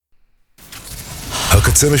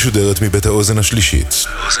הקצה משודרת מבית האוזן השלישית.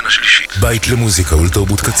 בית למוזיקה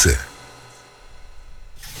ולתרבות קצה.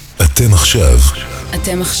 אתם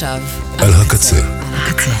עכשיו על הקצה.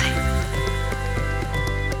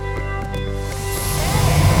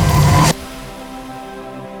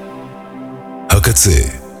 הקצה,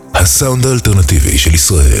 הסאונד האלטרנטיבי של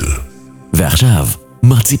ישראל. ועכשיו,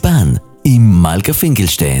 מרציפן עם מלכה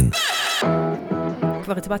פינקלשטיין.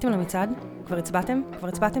 כבר הצבעתם למצעד? כבר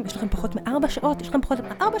הצבעתם? יש לכם פחות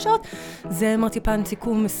מ4 שעות? זה מרציפן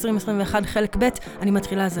סיכום 2021 חלק ב'. אני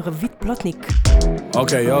מתחילה, זה רבית פלוטניק.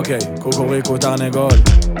 אוקיי, קוקוריקו תרנגול,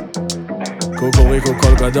 קוקוריקו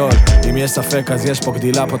קול גדול. אם יש ספק אז יש פה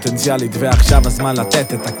גדילה פוטנציאלית, ועכשיו הזמן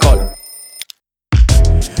לתת את הכל.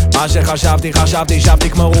 מה שחשבתי, שבתי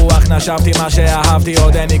כמו רוח, נשבתי מה שאהבתי,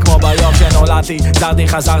 עוד איני כמו ביום שנולדתי. זרתי,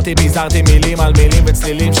 חזרתי, ביזרתי מילים על מילים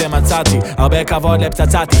וצלילים שמצאתי. הרבה כבוד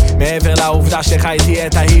לפצצתי, מעבר לעובדה שחייתי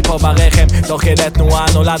את ההיפו ברחם. תוך כדי תנועה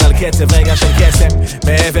נולד על קצב רגע של קסם.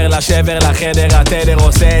 מעבר לשבר לחדר, התדר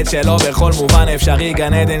עושה את שלו בכל מובן אפשרי.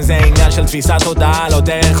 גן עדן זה עניין של תפיסת תודעה, לא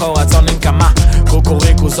דרך או רצון לנקמה.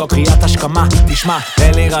 קוקוריקו זו קריאת השכמה. תשמע,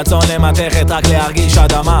 תן לי רצון למתכת, רק להרגיש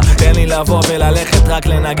אדמה. תן לי לבוא וללכת, רק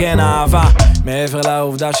לנגן אהבה. מעבר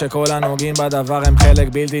לעובדה שכל הנוגעים בדבר הם חלק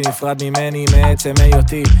בלתי נפרד ממני, מעצם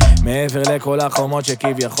היותי. מעבר לכל החומות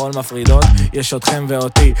שכביכול מפרידות, יש אתכם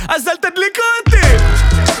ואותי. אז אל תדליקו אותי!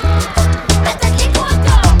 אל תדליקו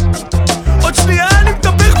אותו! עוד שנייה אני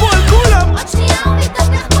מתהפך פה על כולם! עוד שנייה הוא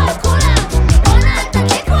מתהפך פה על כולם! בואנה, אל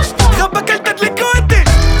תדליקו אותו! חבק, אל תדליקו אותי!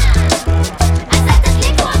 אז אל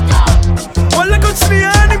תדליקו אותו! וואלק, עוד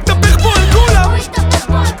שנייה אני מתהפך פה על כולם! הוא יתהפך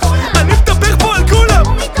פה על כולם! אני מתהפך פה על כולם!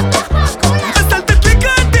 הוא מתהפך פה על כולם! אז אל תדליקו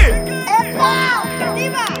אותי!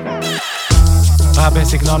 רב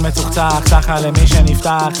בסגנון מצוחצח, סחה למי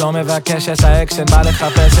שנפתח, לא מבקש את האקשן, בא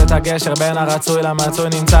לחפש את הגשר בין הרצוי למצוי,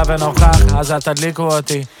 נמצא ונוכח, אז אל תדליקו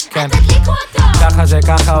אותי, כן. תדליקו אותו! ככה זה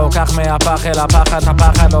ככה או כך מהפח אל הפחד,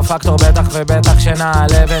 הפחד לא פקטור בטח ובטח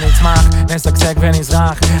שנעלה ונצמח, נשגשג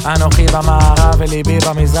ונזרח, אנוכי במערב וליבי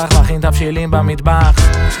במזרח, מכין תבשילים במטבח,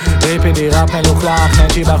 ריפידי ראפ מלוכלך,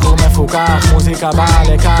 נשי בחור מפוקח, מוזיקה באה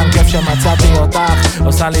לכאן, כיף שמצאתי אותך,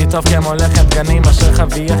 עושה לי טוב כמו לחם דגנים, אשר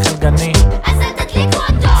חביא חלגני. אז אל תדליקו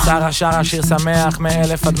אותו! שרה שרה שיר שמח,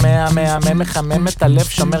 1,000 עד 100, מהמם מחמם את הלב,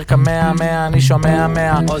 שומר כמאה, 100, אני שומע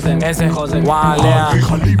 100, איזה וואליה,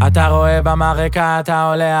 אתה רואה במרקע, אתה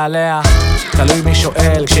עולה עליה, תלוי מי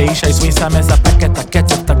שואל, כשאיש היסוויסה מספק את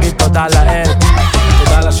הקצב, תגיד תודה לאל,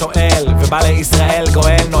 תודה לשואל, ובא לישראל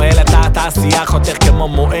גואל, נועל את התעשייה, חותך כמו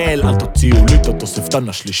מועל, אל תוציאו לי את התוספתן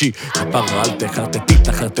השלישי, כפרה אל תחרטטי,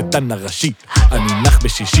 תחרטטן הראשי, אני נח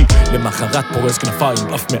בשישי, למחרת פורס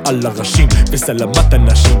כנפיים, אף מעל הראשים, וסלמת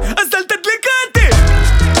אנשים, אז אל תדליקו אותי!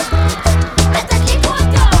 אל תדליקו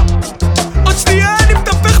אותו! עוד שנייה אני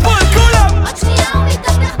מתהפך פה על כולם! עוד שנייה הוא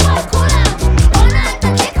מתהפך פה על כולם! בואנה, אל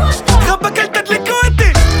תדליקו אותו! חבק, אל תדליקו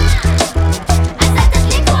אותי! אז אל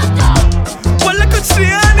תדליקו אותו! וואלק, עוד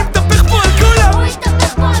שנייה אני מתהפך פה על כולם! הוא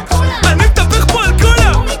יתהפך פה על כולם! אני מתהפך פה על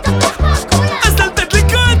כולם! הוא מתהפך פה על כולם! אז אל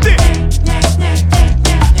תדליקו אותי!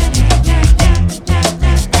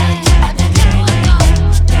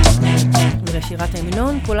 ולשירת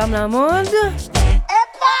ההמנון, כולם לעמוד.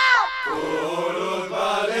 קולות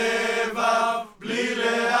בלבב, בלי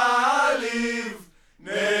להעליב,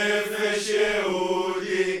 נפש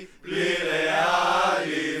יהודי, בלי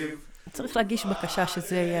להעליב. צריך להגיש בקשה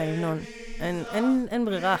שזה יהיה ההמנון. אין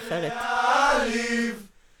ברירה אחרת. להעליב,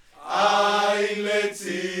 עין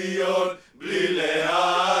לציון, בלי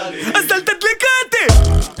להעליב. אז אל תדליקו אותי!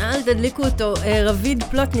 אל תדליקו אותו, רביד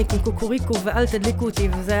פלוטניק עם קוקוריקו ואל תדליקו אותי,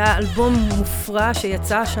 וזה היה אלבום מופרע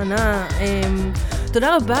שיצא השנה.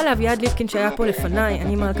 תודה רבה לאביעד ליפקין שהיה פה לפניי,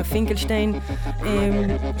 אני מלכה פינקלשטיין.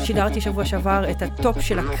 שידרתי שבוע שעבר את הטופ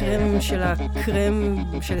של הקרם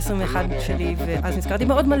של 21 שלי, ואז נזכרתי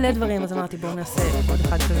בעוד מלא דברים, אז אמרתי בואו נעשה עוד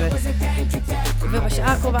אחד כזה.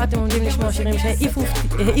 ובשעה הקרובה אתם עומדים לשמוע שירים שהעיפו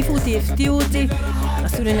אותי, הפתיעו אותי,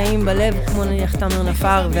 עשו לי נעים בלב, כמו נניח תמר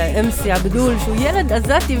נפר והאמסי הגדול, שהוא ילד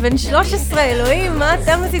עזתי בן 13, אלוהים, מה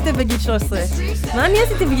אתם עשיתם בגיל 13? מה אני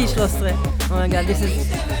עשיתי בגיל 13? Oh my god, this is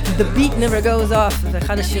The Beat Never Goes Off, זה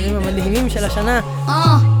אחד השירים המדהימים של השנה.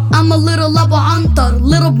 I'm a little Abu Antar,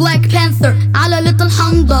 little Black Panther, على little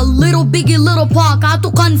Handal, little Biggie, little Pac,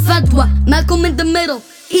 عطوقان فدوى, Malcolm in the middle,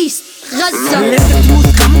 East, Gaza. Let the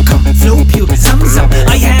truth come, flow pure, Zamzam.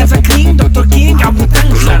 I have a king, Dr. King, Abu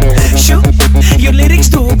Tanklan. Shoot, your lyrics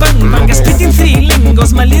too bang bang, spitting 3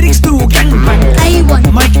 lingos, my lyrics too gang bang. A1,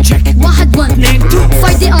 Mic check, 1-1, name 2.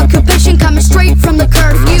 Fight the occupation, coming straight from the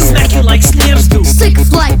curfew. Smack you like snares do. Sick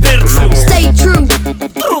flight, Bird flu. stay true.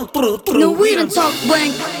 True. No, we don't talk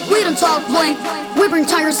blank, we don't talk blank. We bring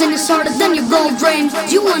tires and it's harder than your gold drain.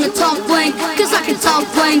 You wanna talk blank, cause I can talk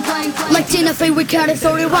blank. Like Tina Fey with Cat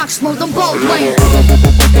Authority, rock smoke on both lane.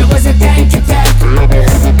 There was a tank attack.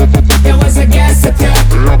 There was a gas attack.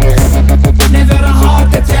 Never a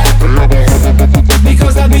heart attack.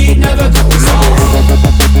 Because the beat never goes on.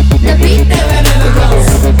 The beat Never goes.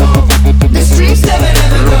 the streets Never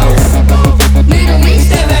goes. Middle East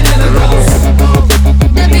Never goes.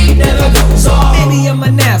 the beat Never goes on. Maybe I'm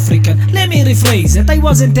an African. Let me rephrase it. I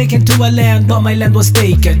wasn't taken to a land, but my land was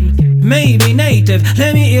taken. Maybe native.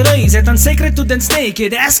 Let me erase it. Unsacred to dance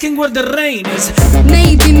naked, asking where the rain is.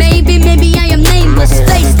 Maybe I am nameless,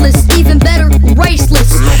 faceless, even better,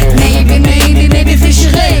 raceless. Maybe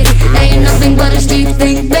fishery ain't nothing but a street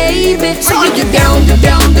thing, baby. So you get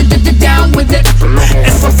down with it.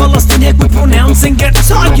 And for Palestinian, we're pronouncing it.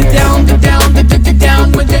 So you down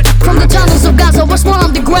with it. From the tunnels of Gaza, what's more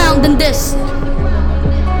on the ground than this?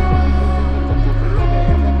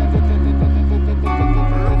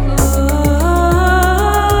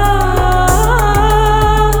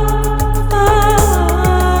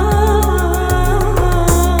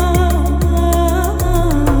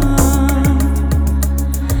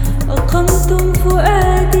 أقمتم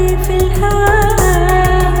فؤادي في الهواء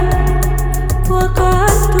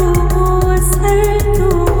وقعدتم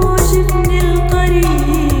وسهرتم جبن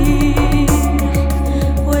القريب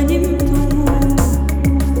ونمتم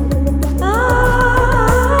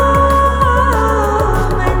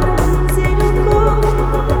منزلكم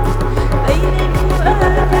بين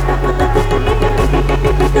الفؤاد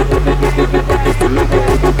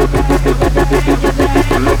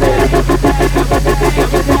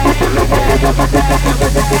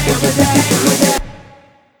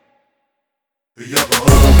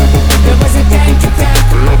There was a tank attack.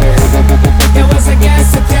 There was a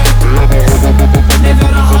gas attack. Never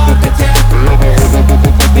a heart attack.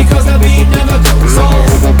 Because the beat never goes on.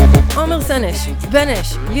 עומר סנש,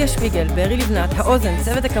 בנש, ליה שפיגל, בארי לבנת, האוזן,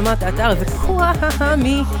 צוות הקמת האתר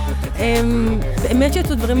וכוהמי. באמת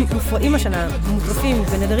שיצאו דברים מופרעים השנה, מוטרפים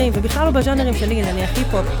ונדרים, ובכלל לא בז'אנרים שלי, נניח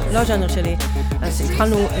היפ-הופ, לא הז'אנר שלי. אז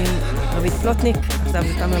התחלנו עם רביד פלוטניק, עכשיו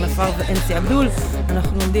זה תאמר נפאר ואנסי אבדול.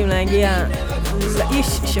 אנחנו לומדים להגיע לאיש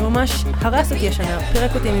שממש הרס אותי השנה,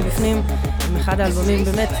 פירק אותי מבפנים עם אחד האלבומים.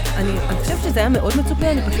 באמת, אני חושבת שזה היה מאוד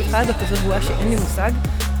מצופה, אני פשוט חיה בכזאת בועה שאין לי מושג.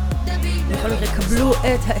 בכל מקרה, קבלו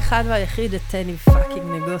את האחד והיחיד, את טני פאקינג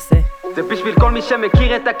נגוסה. זה בשביל כל מי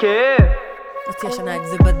שמכיר את הכאב. הוציא השנה את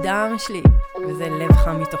זה בדם שלי, וזה לב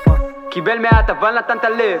חם מתוכו. קיבל מעט אבל נתן את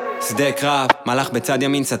הלב. שדה קרב, מלאך בצד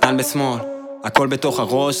ימין, שטן בשמאל. הכל בתוך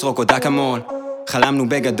הראש, רוקודה כמול. חלמנו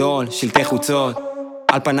בגדול, שלטי חוצות.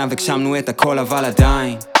 על פניו הגשמנו את הכל אבל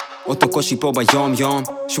עדיין אותו קושי פה ביום יום,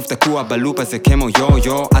 שוב תקוע בלופ הזה כמו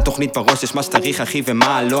יו-יו. התוכנית בראש יש מה שצריך אחי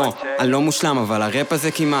ומה לא. אני לא מושלם אבל הראפ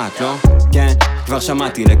הזה כמעט לא. כן, כבר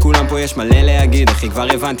שמעתי, לכולם פה יש מלא להגיד. אחי כבר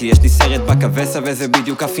הבנתי, יש לי סרט בקווסה וזה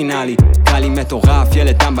בדיוק הפינאלי. קרא לי מטורף,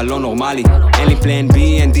 ילד טמבה לא נורמלי. אין לי פלן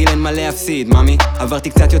בי, אין דיל, אין מה להפסיד, ממי. עברתי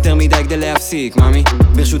קצת יותר מדי כדי להפסיק, ממי.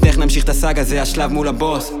 ברשותך נמשיך את הסאגה, זה השלב מול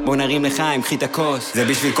הבוס. בוא נרים לחיים, קחי את הכוס. זה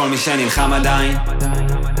בשביל כל מי שנלחם עדיין,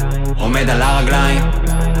 עומד על הרגליים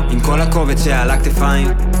עם כל הכובד שעל הכתפיים.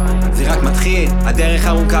 זה רק מתחיל, הדרך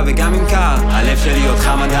ארוכה וגם אם קר, הלב שלי עוד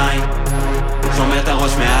חם עדיין, שומר את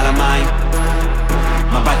הראש מעל המים,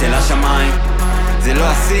 מבט אל השמיים. זה לא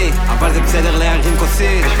השיא, אבל זה בסדר להרים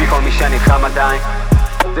כוסית. בשביל כל מי שנלחם עדיין,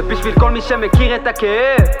 זה בשביל כל מי שמכיר את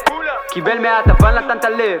הכאב. קיבל מעט אבל נתן את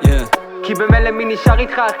הלב, כי במילא מי נשאר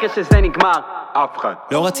איתך אחרי שזה נגמר? אף אחד.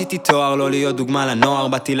 לא רציתי תואר, לא להיות דוגמה לנוער,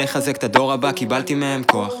 באתי לחזק את הדור הבא, קיבלתי מהם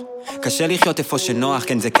כוח. קשה לחיות איפה שנוח,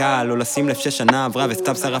 כן זה קל, לא לשים לב ששנה עברה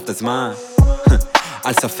וסתם שרף את הזמן.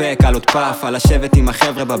 על ספק, על עוד פף, על לשבת עם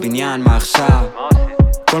החבר'ה בבניין, מה עכשיו?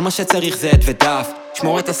 כל מה שצריך זה עט ודף,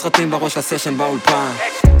 שמור את הסרטים בראש לסשן באולפן.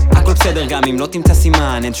 הכל בסדר גם אם לא תמצא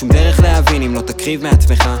סימן, אין שום דרך להבין אם לא תקריב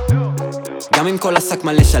מעצמך. גם אם כל עסק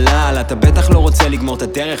מלא שלל, אתה בטח לא רוצה לגמור את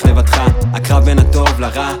הדרך לבדך. הקרב בין הטוב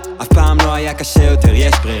לרע, אף פעם לא היה קשה יותר,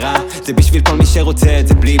 יש ברירה. זה בשביל כל מי שרוצה את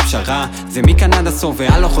זה בלי פשרה, זה מכאן עד הסוף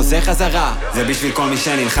ואני לא חוזר חזרה. זה בשביל כל מי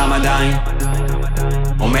שנלחם עדיין,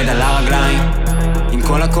 עומד על הרגליים עם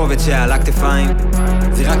כל הכובד שעל הכתפיים.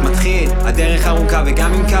 זה רק מתחיל, הדרך ארוכה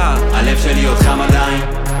וגם אם קר, הלב שלי עוד חם עדיין,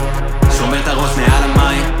 שומר את הראש מעל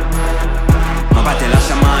המים, מבט אל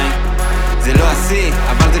השמיים. זה לא השיא,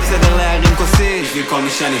 אבל זה בסדר להרים כוסית, בשביל כל מי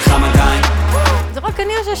שנלחם עדיין. זה רק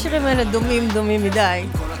אני שהשירים האלה דומים מדי.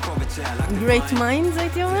 Great Minds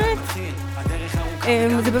הייתי אומרת.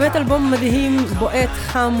 זה באמת אלבום מדהים, בועט,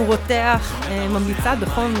 חם, רותח, ממליצה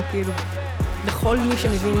בחום, כאילו, לכל מי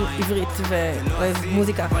שמבין עברית ואוהב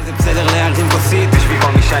מוזיקה. אבל זה בסדר להרים כוסית, בשביל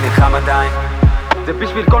כל מי שנלחם עדיין, זה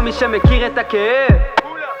בשביל כל מי שמכיר את הכאב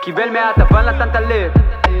קיבל מעט אבל נתן את הלב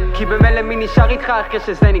כי במילא מי נשאר איתך אחרי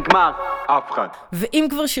שזה נגמר? אף אחד. ואם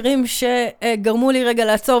כבר שירים שגרמו לי רגע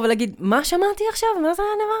לעצור ולהגיד מה שמעתי עכשיו? מה זה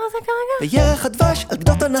הדבר הזה כרגע? בירח הדבש על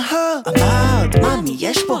גדות הנהר אמרת, ממי,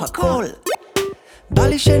 יש פה הכל בא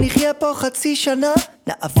לי שנחיה פה חצי שנה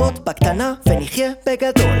נעבוד בקטנה ונחיה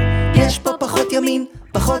בגדול יש פה פחות ימין,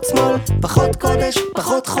 פחות שמאל פחות קודש,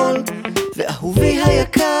 פחות חול ואהובי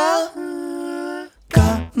היקר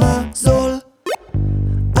כמה זול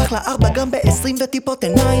אחלה 4 גם ב-20 וטיפות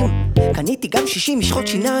עיניים קניתי גם 60 משחות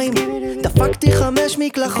שיניים דפקתי 5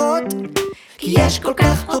 מקלחות כי יש כל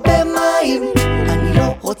כך הרבה מים אני לא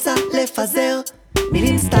רוצה לפזר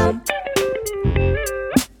מילים סתם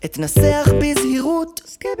אתנסח בזהירות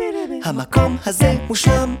המקום הזה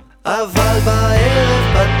מושלם אבל בערב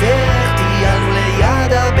בדרך טיילנו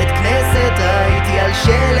ליד הבית כנסת ראיתי על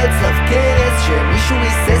שלט צלב קרס שמישהו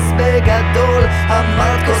היסס בגדול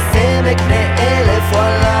אמרת קוסמק בני 1000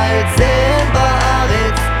 וואלה את זה אין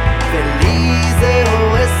בארץ ולי זה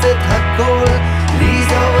הורס את הכל לי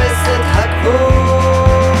זה הורס את הכל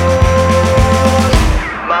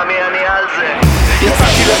ממי אני על זה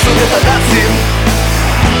יצאתי לצוד את הנאצים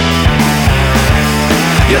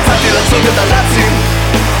יצאתי לצוד את הנאצים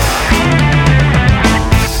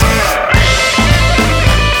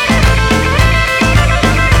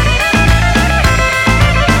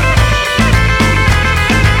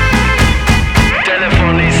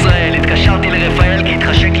טלפון לישראל, התקשרתי לרפאל כי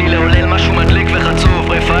התחשק לי לעולל משהו מדליק וחצוף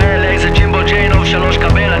רפאל, איזה ג'ימבו ג'יינוב 3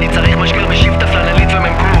 קבל אני צריך משקר בשיפטה פלנלית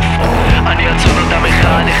וממקוף אני אצוד אותם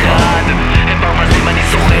אחד אחד הם פרמזים, אני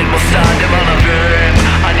סוכן מוסד הם ארנבים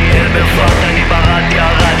אני אל בפרט, אני ברד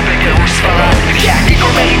ירד בגירוש ספרד כשאני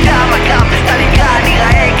גומר איתם הקרב בסטלינגרד אני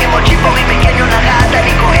ראה כמו צ'יפורים בקניון הרד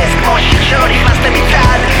אני כועס כמו שיר שלא נכנס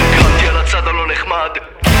למצעד קראתי על הצד הלא נחמד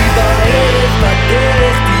בערב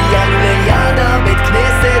בדרך טיילנו ליד הבית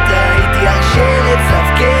כנסת ראיתי על שלט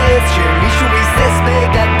צלב קרס שמישהו היסס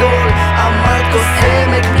בגדול אמרת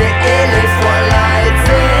קוסמק בני 1000 וואלה את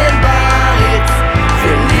זה אין בארץ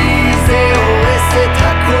ולי זה הורס את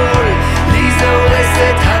הכל לי זה הורס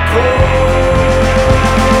את הכל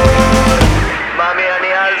ממי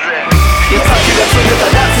אני על זה יצאתי לצוד את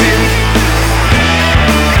הנאצים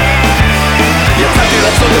יצאתי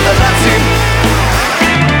לצוד את הנאצים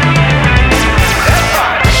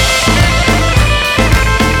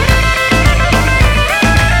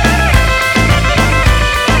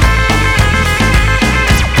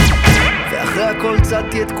ואחרי הכל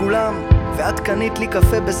צדתי את כולם ואת קנית לי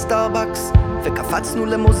קפה בסטארבקס וקפצנו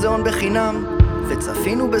למוזיאון בחינם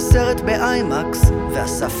וצפינו בסרט באיימקס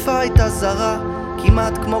והשפה הייתה זרה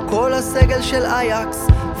כמעט כמו כל הסגל של אייקס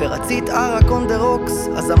ורצית ערק on the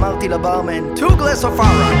rocks אז אמרתי לברמן 2 glass of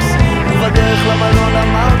ערקס ובדרך למלון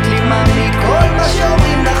אמרת לי ממי כל מה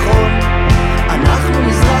שאומרים נכון אנחנו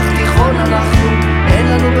מזרח תיכון אנחנו אין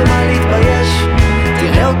לנו במה להתבייש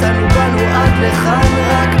תראה אותנו באנו עד לכאן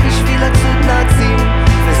רק בשביל לצוד נאצים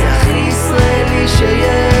וזה הכי ישראלי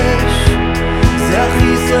שיש זה הכי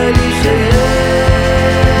ישראלי שיש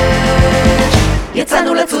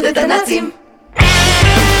יצאנו לצוד את הנאצים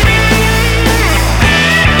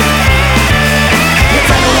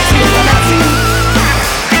יצאנו לצוד את הנאצים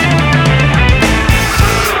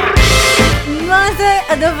מה זה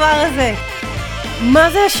הדבר הזה?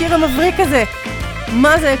 מה זה השיר המבריק הזה?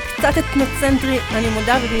 מה זה קצת אתנוצנטרי, אני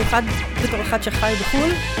מודה במיוחד בתור אחד שחי בחול,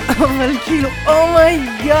 אבל כאילו,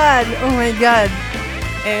 אומייגאד.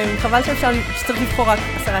 חבל שצריך לבחור רק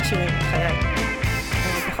 10 שירים בחיי.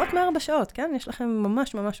 פחות מ4 שעות, כן? יש לכם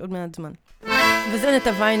ממש עוד מעט זמן. וזה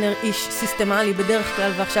נטע ויינר, איש סיסטמלי בדרך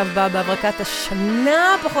כלל, ועכשיו בא בהברקת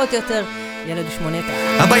השנה פחות או יותר. ילד 8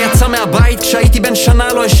 אבא יצא מהבית כשהייתי בן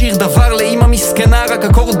שנה לא השאיר דבר לאמא מסכנה רק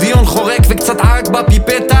אקורדיון חורק וקצת ערק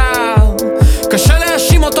בפיפטה קשה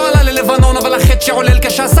להאשים אותו עלה ללבנון אבל החטא שעולל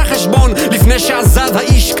כשעשה חשבון לפני שעזב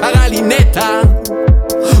האיש קרא לי נטע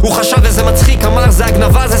הוא חשב איזה מצחיק אמר זה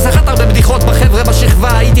הגנבה זה שחט הרבה בדיחות בחבר'ה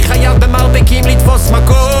בשכבה הייתי חייב במרפקים לתפוס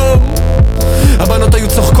מקום הבנות היו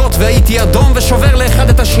צוחקות והייתי אדום ושובר לאחד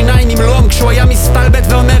את השיניים עם לום כשהוא היה מסתלבט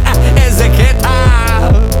ואומר איזה קטע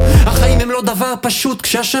החיים הם לא דבר פשוט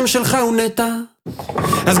כשהשם שלך הוא נטע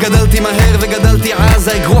אז גדלתי מהר וגדלתי עז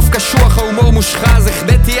האגרוף קשוח ההומור מושחז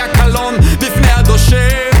החבאתי הקלון בפני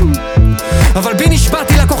הדושם אבל בי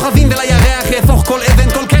נשבעתי לכוכבים ולירח יהפוך כל אבן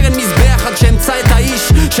כל קרן מזבח עד שאמצא את האיש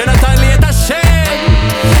שנתן לי את השם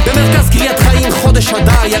במרכז קריית חיים חודש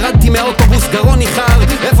אדר ירדתי מאוטובוס גרון ניחר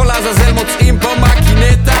איפה לעזאזל מוצאים פה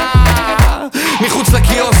מקינטה מחוץ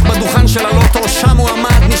לקיוסק בדוכן של הלוטו שם הוא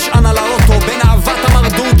עמד נשען על האוטו בין אהבת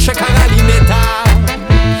המרדות שקרא לי נטע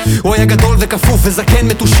הוא היה היה גדול וכפוף וזקן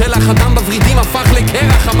מתושלח, אדם בברידים הפך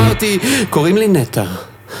לקרח. אמרתי, קוראים לי נטע,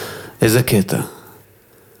 איזה קטע,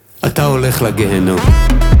 אתה הולך לגיהנום.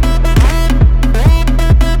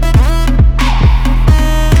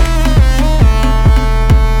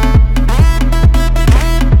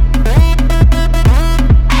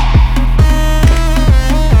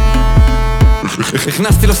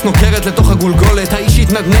 הכנסתי לו סנוקרת לתוך הגולגולת, האיש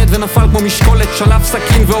התנדנד ונפל כמו משקולת, שלף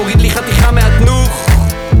סכין והוריד לי חתיכה מהתנוך.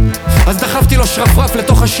 אז דחפתי לו שרפרף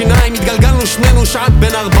לתוך השיניים, התגלגלנו שנינו שעת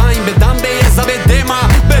בין 40, בדם, ביזע, בדמה,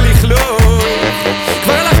 בלכלוך.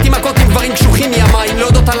 כבר הלכתי מכות עם גברים קשוחים מימיים,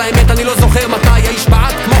 להודות על האמת אני לא זוכר מתי. האיש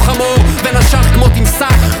בעט כמו חמור ונשך כמו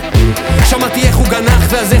תמסך, שמעתי איך הוא גנח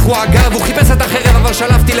ואז איך הוא אגב, הוא חיפש את החרב אבל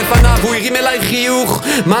שלפתי לפניו, הוא הרים אליי חיוך,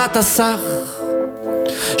 מה אתה סך?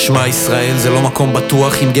 שמע ישראל, זה לא מקום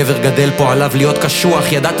בטוח, אם גבר גדל פה עליו להיות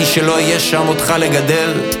קשוח, ידעתי שלא יהיה שם אותך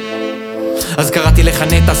לגדל. אז קראתי לך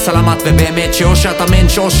נטע סלמת, ובאמת שאו שאתה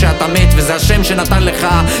מנש או שאתה מת, וזה השם שנתן לך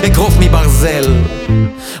אגרוף מברזל.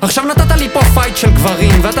 עכשיו נתת לי פה פייט של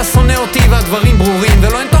גברים, ואתה שונא אותי והדברים ברורים,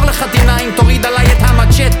 ולא אין תור לך תיניים, תוריד עליי את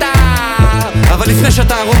המצ'טה. אבל לפני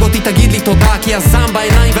שתהרוג אותי תגיד לי תודה, כי הזעם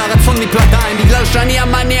בעיניים והרצון מפלדיים, בגלל שאני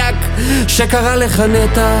המניאק שקרא לך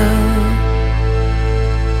נטע.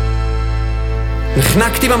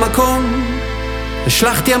 נחנקתי במקום,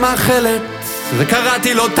 השלחתי המאכלת,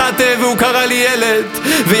 וקראתי לו טאטה והוא קרא לי ילד,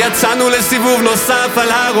 ויצאנו לסיבוב נוסף על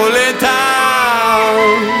הרולטה.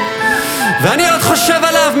 ואני עוד חושב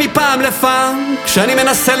עליו מפעם לפעם, כשאני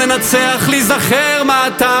מנסה לנצח, להיזכר מה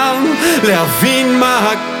הטעם, להבין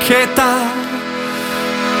מה הקטע.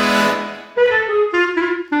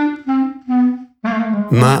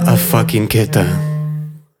 מה הפאקינג קטע?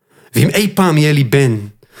 ואם אי פעם יהיה לי בן,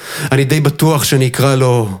 אני די בטוח שאני אקרא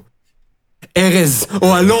לו ארז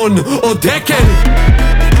או אלון או דקל.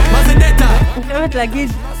 מה זה נטע? אני חייבת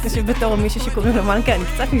להגיד שבתור מישהו שקוראים לו מלכה אני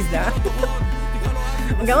קצת מזדהה.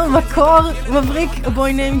 גם המקור מבריק A Boy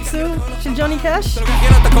Named Sue של ג'וני קאש,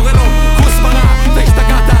 אתה קורא לו כוסברה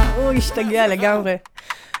והשתגעת. הוא השתגע לגמרי.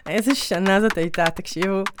 איזה שנה זאת הייתה,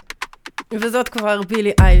 תקשיבו. וזאת כבר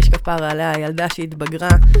בילי אייליש כפרה עליה, הילדה שהתבגרה,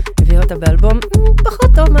 הביאה אותה באלבום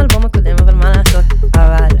פחות טוב מהאלבום הקודם, אבל מה לעשות?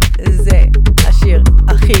 אבל זה השיר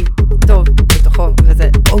הכי טוב בתוכו, וזה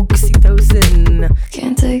אוקסיטוסין.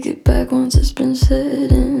 Can't take it back once it's been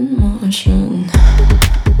set in motion.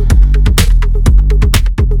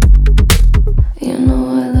 You know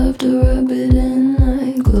I love to rub it in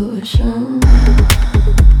like lotion.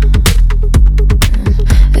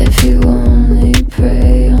 If you only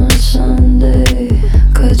pray on Sunday,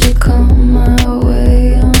 could you come my way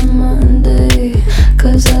on Monday?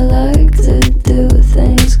 'Cause I like to do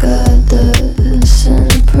things God doesn't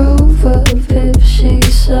approve of. If she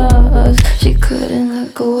saw us, she couldn't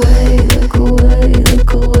look away, look away,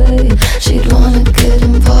 look away. She'd wanna get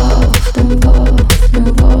involved, involved,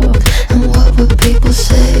 involved. And what would people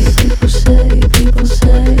say, people say, people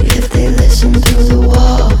say, if they listen to the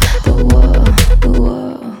wall, the wall, the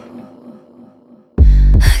wall?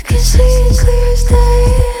 I can see it clear as day.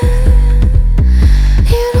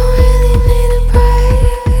 You don't really need a break.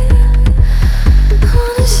 I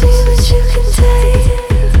wanna see what you can take.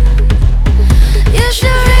 You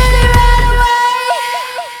should really right away.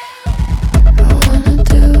 I wanna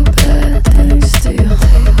do bad things to you.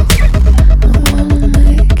 I wanna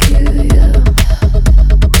make you yell.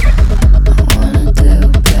 I wanna do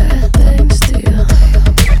bad things to you.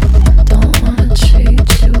 Don't wanna treat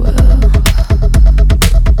you well.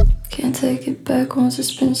 Can't take it back once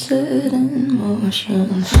it's been set in motion.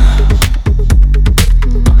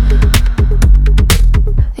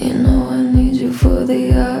 You know I need you for the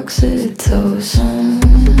oxytocin.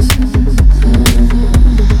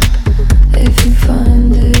 If you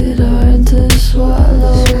find it hard to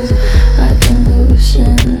swallow, I can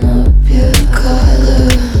loosen up your collar.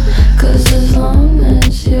 'Cause as long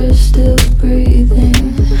as you're still breathing,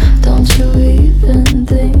 don't you even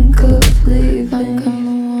think of leaving.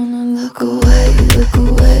 Gonna wanna look away, look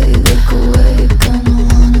away, look away. Gonna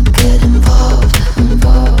wanna get involved,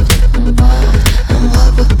 involved, involved. And what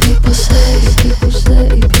would people say, people say,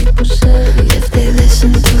 people say, if they listen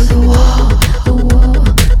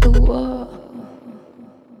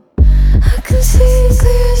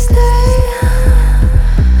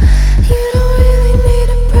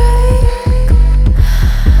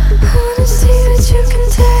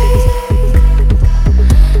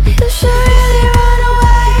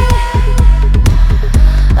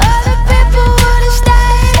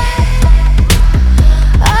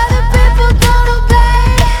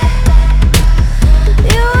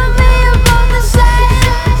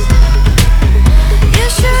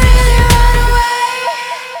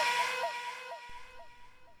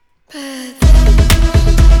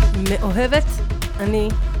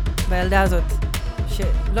בילדה הזאת,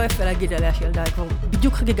 שלא יפה להגיד עליה שילדה, היא כבר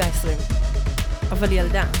בדיוק חגיגה 20, אבל היא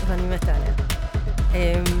ילדה, ואני מתה עליה.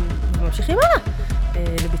 וממשיכים הלאה,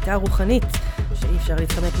 לביתה הרוחנית, שאי אפשר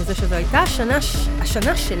להתחמק מזה שזו הייתה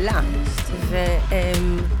השנה שלה,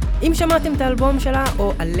 ואם שמעתם את האלבום שלה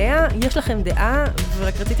או עליה, יש לכם דעה,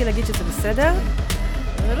 ורק רציתי להגיד שזה בסדר,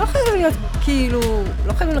 לא חייבים להיות כאילו,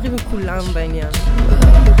 לא חייבים לריב עם כולם בעניין.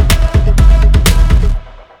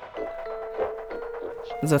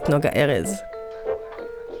 זאת נוגה ארז.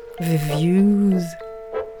 וויוז.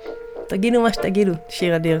 תגידו מה שתגידו,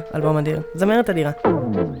 שיר אדיר, אלבום אדיר, זמרת אדירה.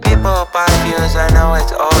 People buy views, I know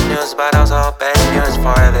it's old news, but also bad news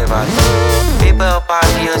for everybody. People buy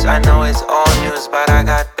views, I know it's old news, but I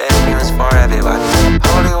got bad news for everybody.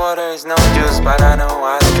 Holy water is no juice, but I know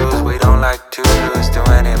I choose. We don't like to lose to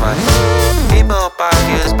anybody. People buy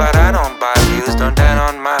views, but I don't buy views. Don't turn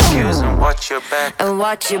on my views and watch your back. And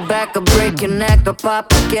watch your back, I'll break your neck. I'll pop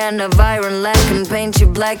a can of iron lack and paint you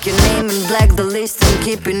black. Your name in black, the list and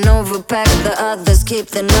keeping overpack. The others keep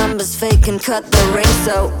the numbers fake and cut the ring.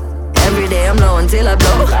 So every day I'm low until I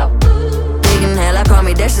blow. Digging hell, I call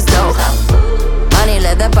me Dash the Stove. Money,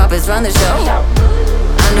 let the puppets run the show.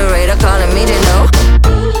 Underrated, calling me J-Lo.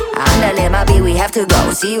 Underlay my beat, we have to go.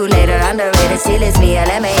 See you later, underrated, still it's me,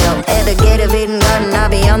 LMAO. At the gate of Eden Garden, I'll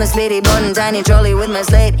be on the splitty button. Tiny trolley with my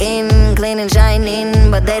slate in, clean and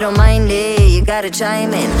shining. But they don't mind it, you gotta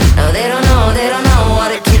chime in. No, they don't know what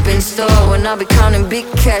to keep in store. When I'll be counting big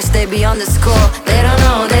cash, they be on the score. They don't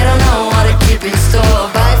know what to keep in store.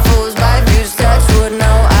 Buy fools, buy views, touch wood,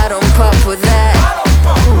 no, I don't pop with that.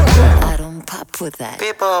 I don't pop with that.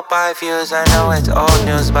 People buy views, I know it's old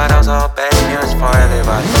news, but also bad news for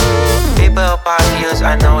everybody. People buy views,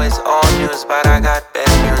 I know it's old news, but I got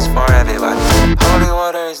bad news for everybody. Holy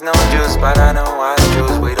water is no juice, but I know I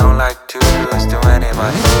choose. We don't like to lose to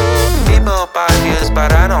anybody. People buy views,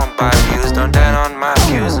 but I don't buy views. Don't turn on my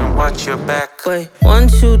views and watch your back. Wait, 1,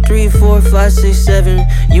 2, 3, 4, 5, 6, 7.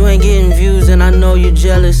 You ain't getting views and I know you're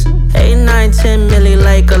jealous. 8, 9, 10 million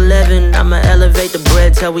like 11. I'ma elevate the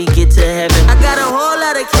bread till we get to heaven. I got a whole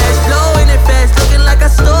lot of cash, blowing it fast, looking like I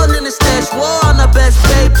stole in the stash. War on the best,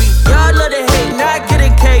 baby. Y'all love to hate, not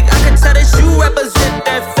getting cake. I can tell that you represent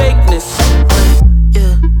that fakeness.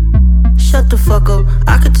 Yeah, shut the fuck up.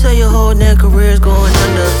 I could tell your whole damn career's going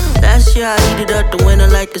under. Last year I heated up the winter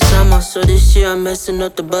like the summer, so this year I'm messing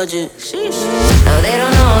up the budget. Sheesh. No, they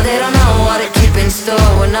don't know what to keep in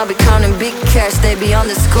store. When I'll be counting big cash, they be on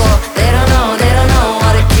the score. They don't know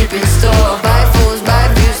what to keep in store. Buy fools, buy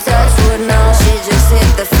views, touch wood, no. She just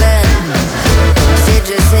hit the fan. She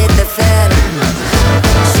just hit the fan.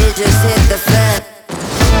 She just hit the fan.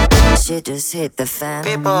 She just hit the fan.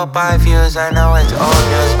 People buy views, I know it's old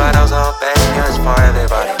news, but also bad news for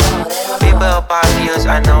everybody. People buy views,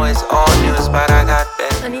 I know it's old news, but I got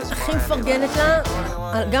bad news. אני הכי מפרגנת לה,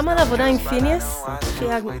 גם על העבודה עם פיניאס,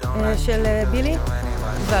 אחיה של בילי,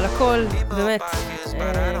 ועל הכל, באמת,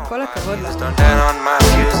 כל הכבוד לה.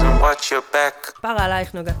 פרה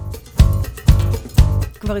עלייך נוגה.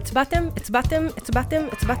 כבר הצבעתם?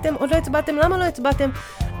 עוד לא הצבעתם? למה לא הצבעתם?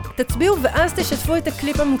 תצביעו ואז תשתפו את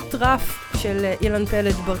הקליפ המוטרף של אילן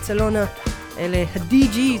פלד ברצלונה, אלה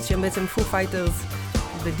ה-DGs שהם בעצם פו פייטרס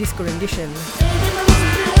בדיסקו רנדישן.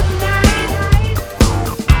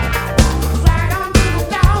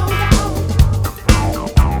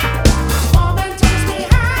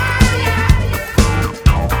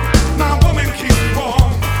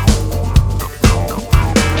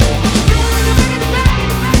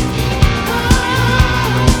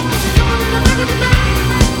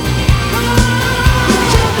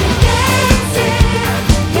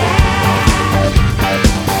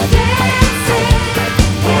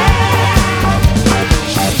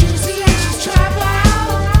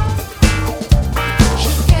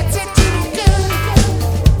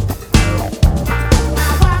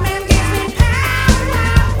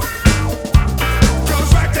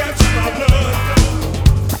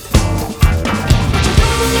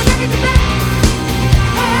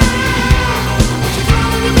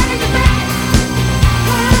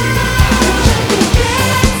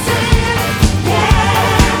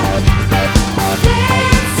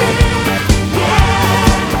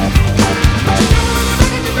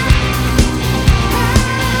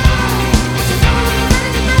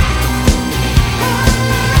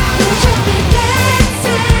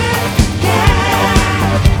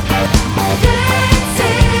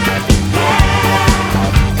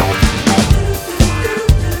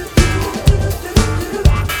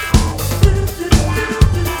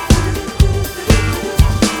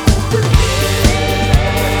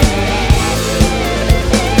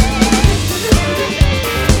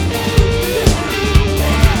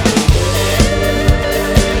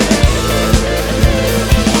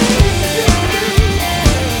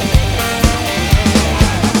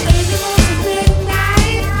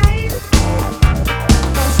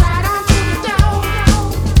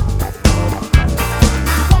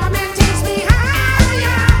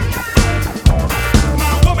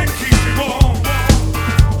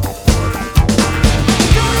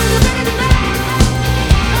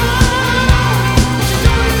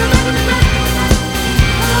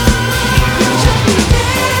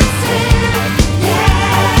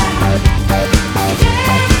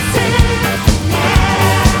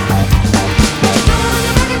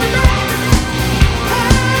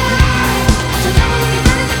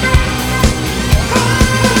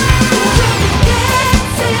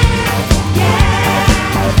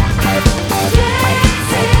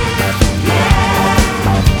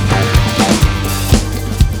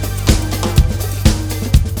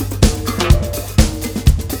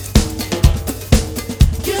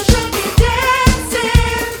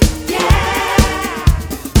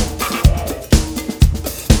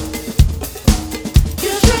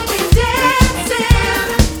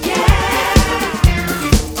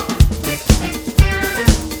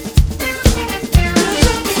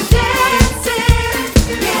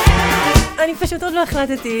 האמת עוד לא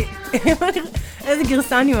החלטתי איזה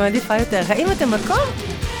גרסה אני מעדיפה יותר. האם אתם מקום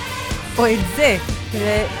או את זה?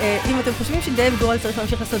 ואם אתם חושבים שדייב גרול צריך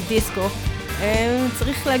להמשיך לעשות דיסקו,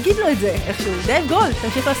 צריך להגיד לו את זה איכשהו. דייב גרול,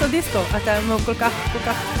 תמשיך לעשות דיסקו. אתה כל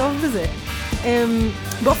כך טוב בזה.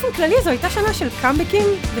 באופן כללי זו הייתה שנה של קאמבקים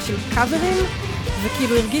ושל קאברים,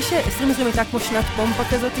 וכאילו הרגיש ש-2020 הייתה כמו שנת פומפה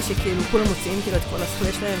כזאת, שכאילו כולם מוציאים כאילו את כל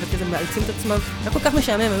הספלש שלהם וכזה מאלצים את עצמם. היה כל כך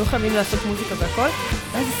משעמם, היו חייבים לעשות מוזיקה והכל.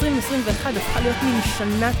 ואז 2021 הפכה להיות מין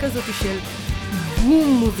שנה כזאת של בום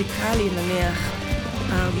מוזיקלי נניח.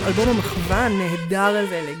 האלבום המחווה הנהדר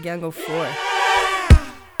הזה לגנג אוף פור.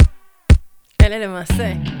 אלה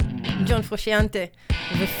למעשה ג'ון פרושיאנטה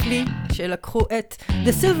ופלי שלקחו את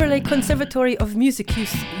The Silver Lake Conservatory of Music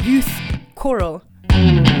Youth Choral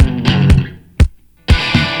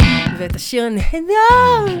ואת השיר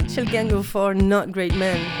הנהדר של גנג אוף פור Not Great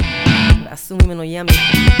Men ועשו ממנו ימי.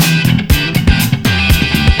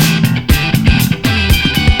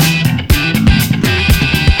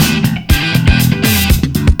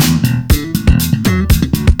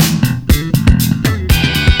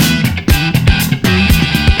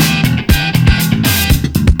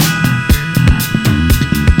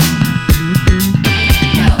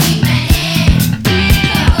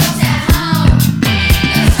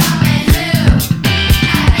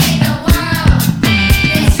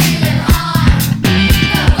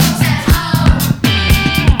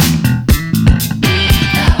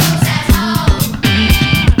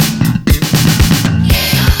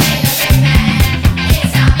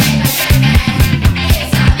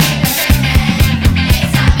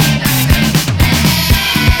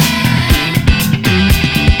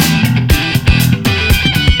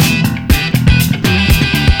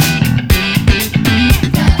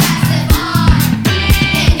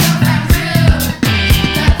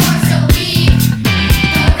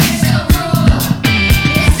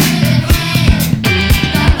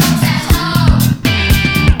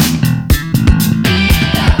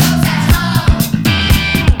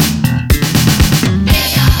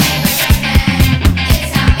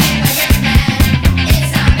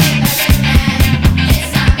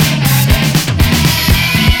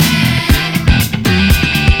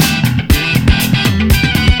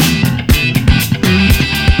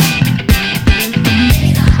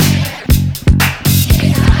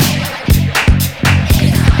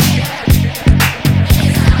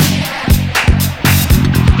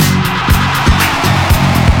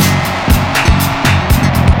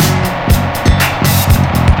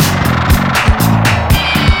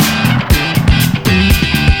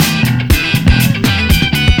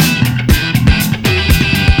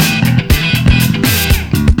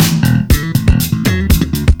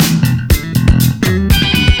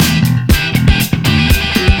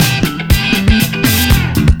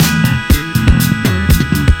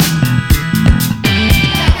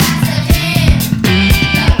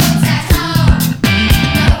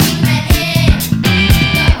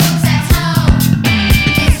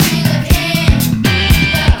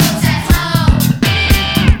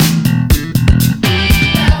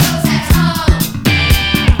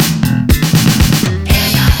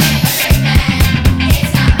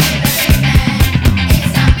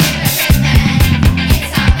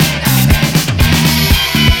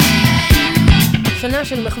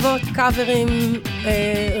 של מחוות, קאברים,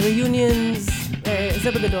 ריוניונס,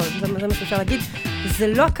 זה בגדול, זה מה שאפשר להגיד. זה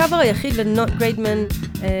לא הקאבר היחיד ל-Not Great Men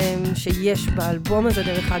שיש באלבום הזה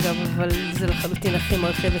דרך אגב, אבל זה לחלוטין הכי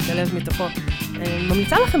מרחיב את הלב מתוכו.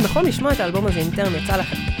 ממליצה לכם בכל לשמוע את האלבום הזה אינטרן, יצא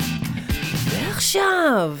לכם.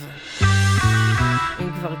 ועכשיו, אם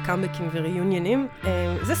כבר קאמבקים וריוניונים,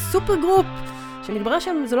 זה סופר גרופ, שמתברר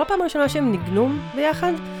שזה לא פעם ראשונה שהם ניגנו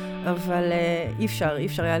ביחד, אבל אי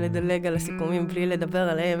אפשר היה לדלג על הסיכומים בלי לדבר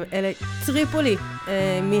עליהם. אלה טריפולי,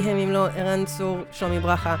 מי הם אם לא ערן צור, שלומי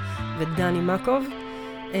ברכה ודני מקוב.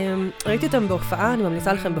 ראיתי אותם בהופעה, אני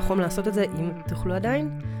ממליצה לכם בחום לעשות את זה אם תוכלו עדיין,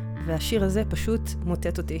 והשיר הזה פשוט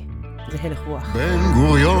מוטט אותי, זה הלך רוח. בן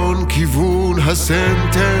גוריון כיוון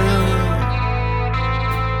הסנטר,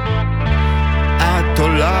 את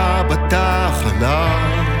עולה בתחנה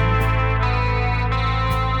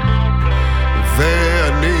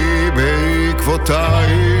ואני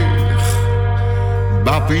בעקבותייך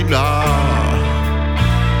בפינה,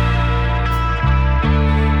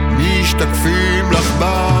 משתקפים לך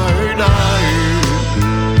בעיניים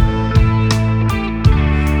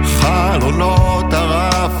חלונות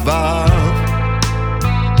הרעפה,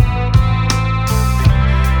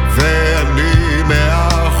 ואני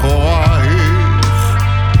מאחורייך,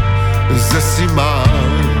 זה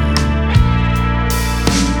סימן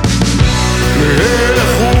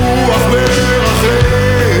להלך רוח מרחב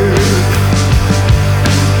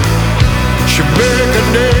שבא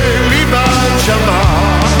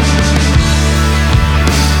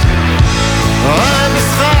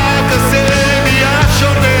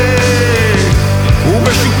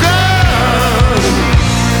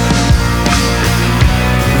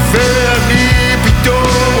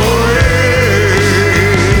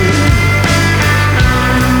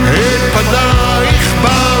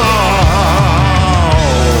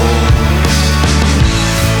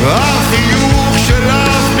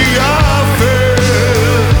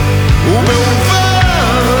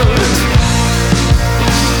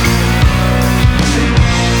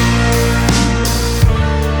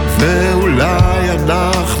ואולי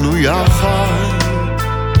אנחנו יחד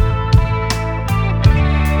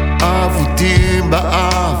אבודים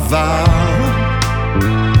בעבר.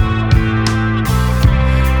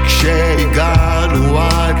 כשהגענו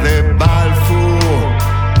עד לבלפור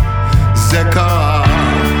זה קרה.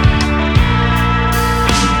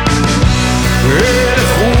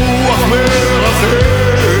 איך רוח מרחב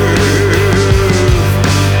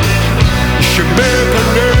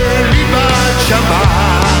שמקנה לי בנשמה.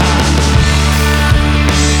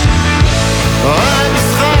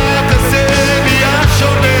 המשחק הזה נהיה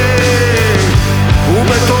שונה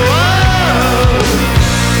ומטורף,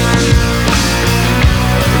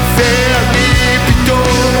 ואני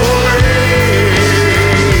פתאום רואה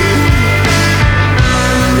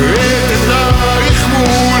את עינייך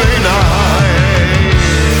מול עיניי.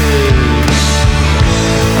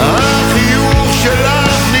 החיוך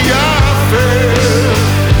שלך נהיה אפל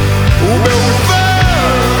ומעוות.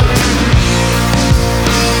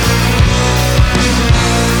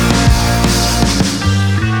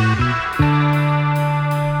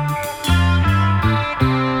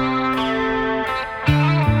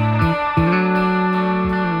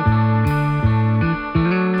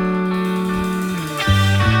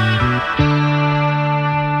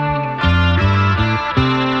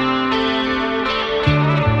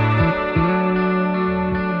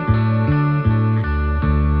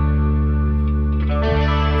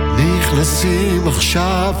 נכנסים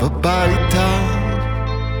עכשיו הביתה,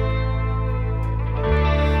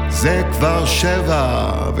 זה כבר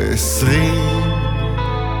 7:20,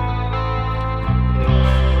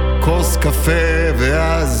 כוס קפה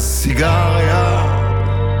ואז סיגריה,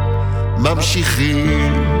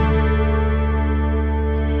 ממשיכים.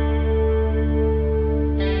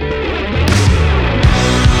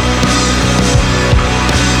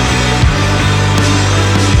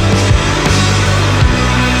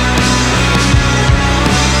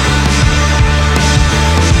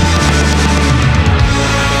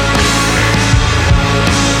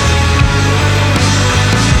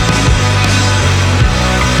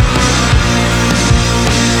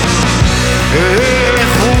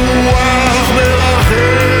 איך רוח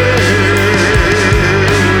מרחב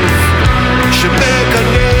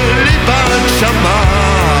שמקנה לי בנשמה.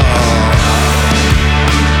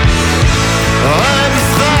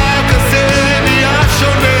 המשחק הזה נהיה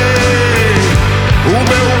שונה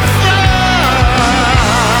ומעוות,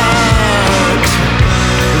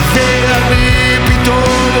 ואני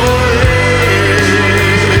פתאום רואה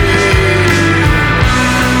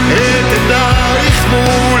את עינייך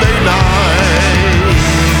מול עיניי.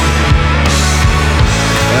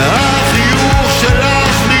 החיוך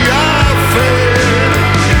שלך נהיה אפל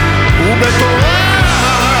ומטורף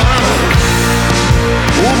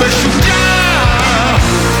ומשוגע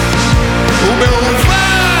ומעוות.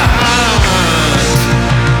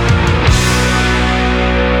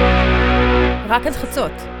 רק עד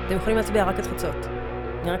חצות, אתם יכולים להצביע רק עד חצות.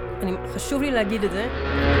 חשוב לי להגיד את זה,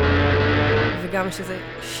 וגם שזה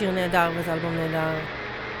שיר נהדר וזה אלבום נהדר,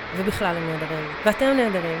 ובכלל הם נהדרים, ואתם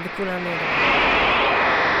נהדרים וכולם נהדרים.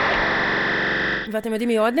 ואתם יודעים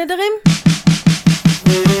מי עוד נהדרים?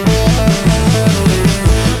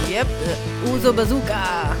 יפ, אוזו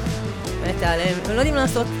בזוקה. מתה עליהם, הם לא יודעים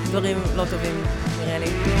לעשות דברים לא טובים, נראה לי.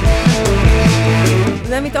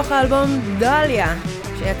 זה מתוך האלבום דליה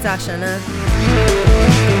שיצא השנה.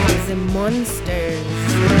 זה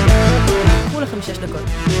מונסטרס. קחו לכם 6 דקות.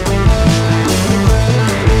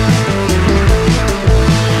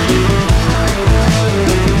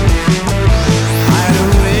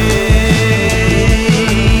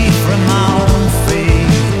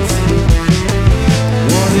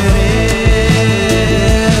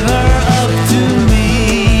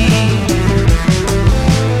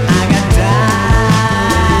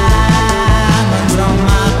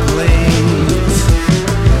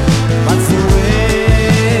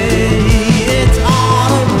 It's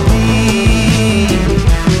all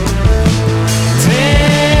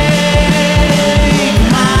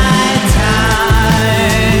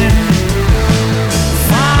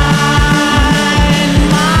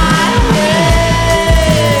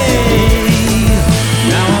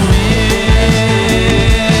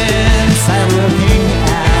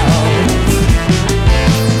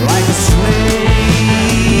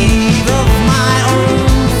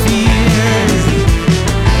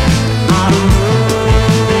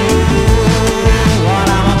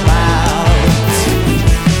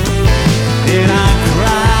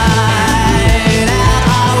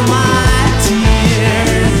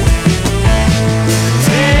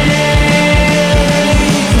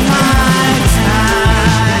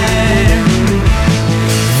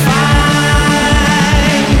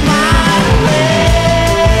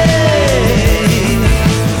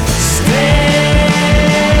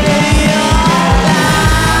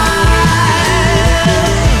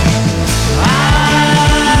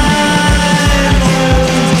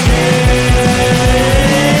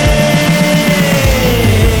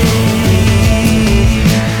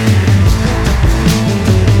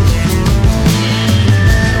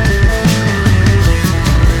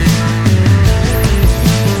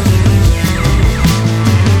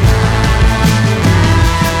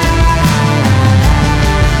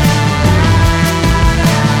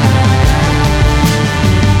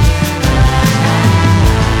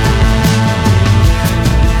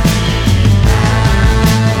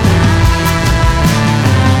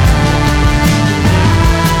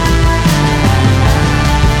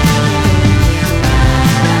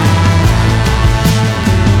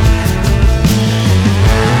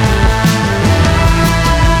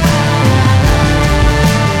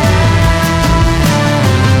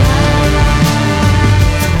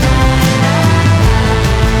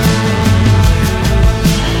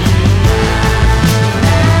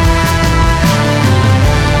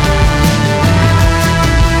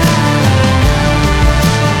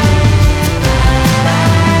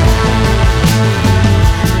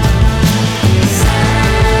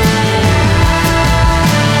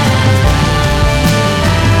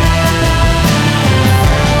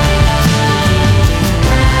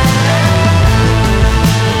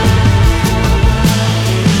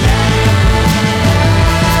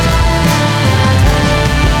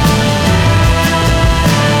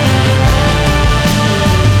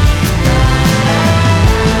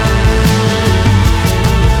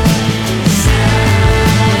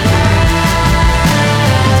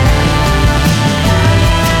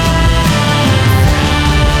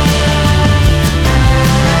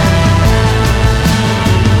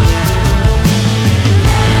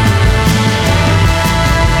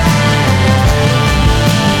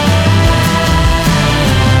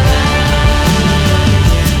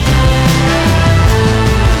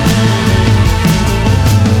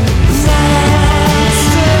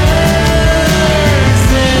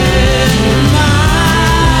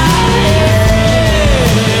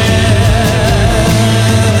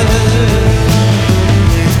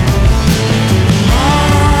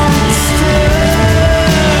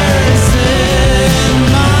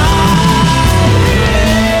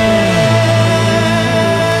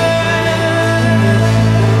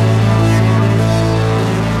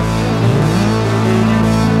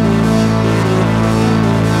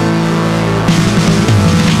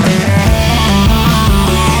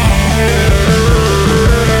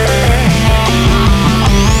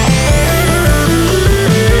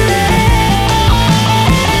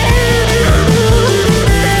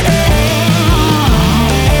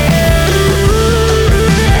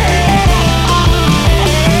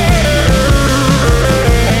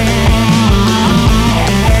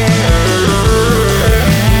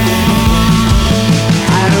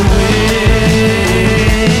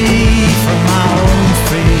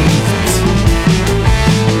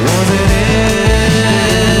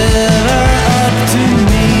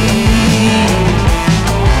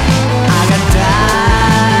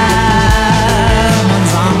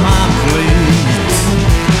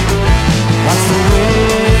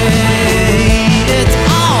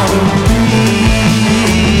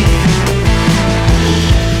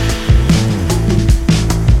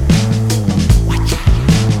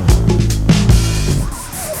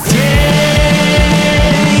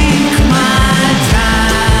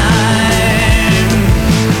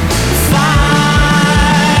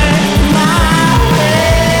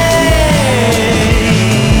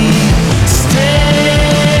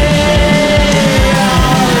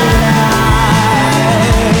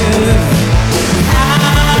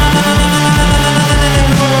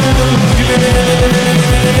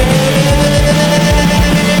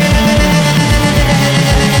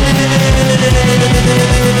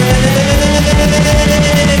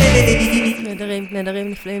נהדרים,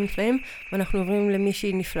 נהדרים, נפלאים, נפלאים, ואנחנו עוברים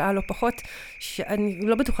למישהי נפלאה לא פחות, שאני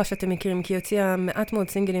לא בטוחה שאתם מכירים, כי היא הוציאה מעט מאוד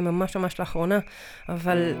סינגלים ממש ממש לאחרונה,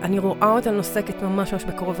 אבל אני רואה אותה נוסקת ממש ממש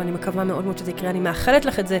בקרוב, ואני מקווה מאוד מאוד שזה יקרה, אני מאחלת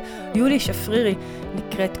לך את זה. יולי שפרירי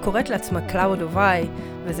קוראת לעצמה Cloud of Eye,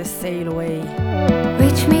 וזה Sail Away.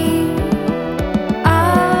 Reach me,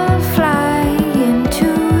 I'll fly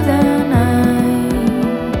into the night,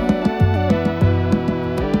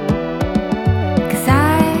 'cause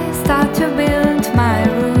I start to build my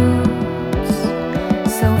roots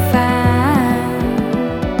so fast,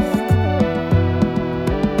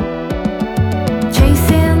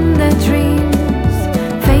 chasing the dreams,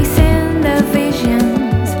 facing the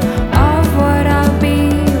visions of what I'll be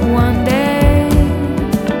one day.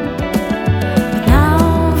 But now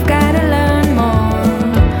I've gotta learn more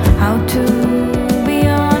how to be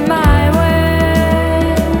on my way.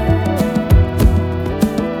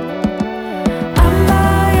 I'm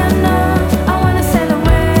by enough, I wanna sail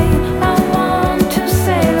away, I want to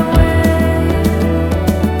sail away.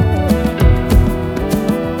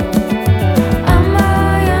 I'm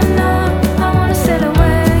by enough, I wanna sail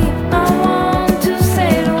away, I want to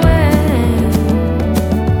sail away.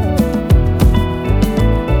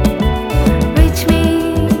 Reach me,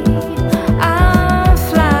 I'll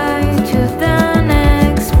fly to the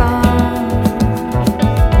next bar,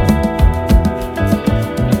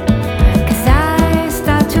 'cause I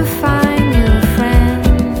start to find new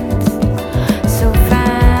friends so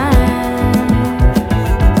fast,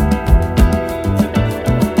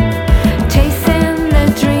 chasing the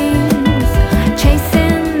dreams,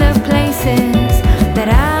 chasing the places that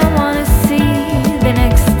I wanna see the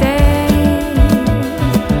next day.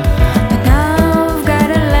 But now I've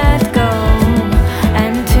gotta let go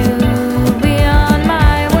and to be on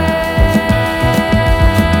my way.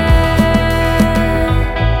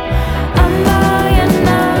 I'm by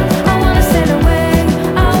enough, I wanna sail away,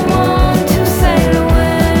 I want to sail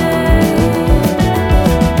away.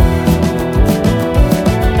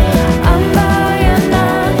 I'm by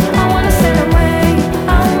enough, I wanna sail away,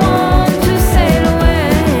 I want to sail away.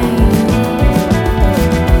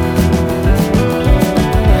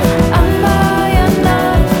 I'm by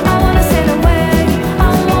enough, I wanna sail away,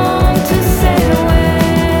 I want to sail away.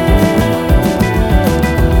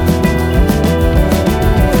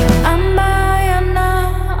 I'm by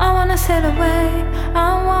enough, I wanna sail away, I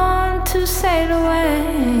want to sail away.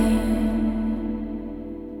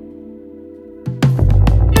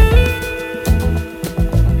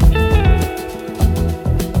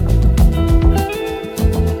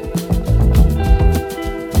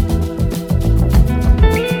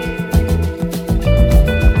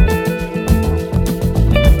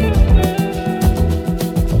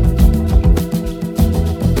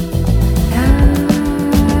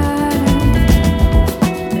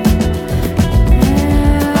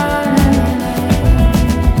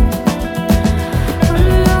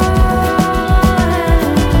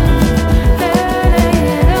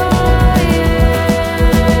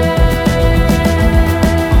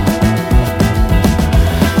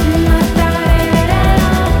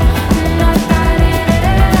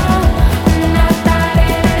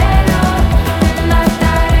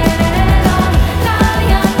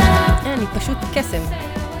 אני פשוט קסם,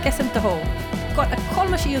 קסם טהור. כל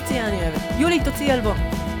מה שהיא יוציאה אני אוהבת. יולי, תוציאי אלבום.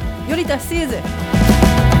 יולי, תעשי את זה.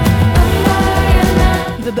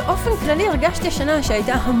 ובאופן כללי הרגשתי השנה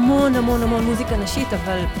שהייתה המון המון המון מוזיקה נשית,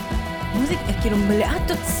 אבל מוזיקה כאילו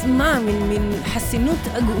מלאת עוצמה, מין חסינות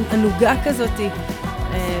ענוגה כזאת.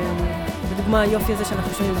 בדוגמה היופי הזה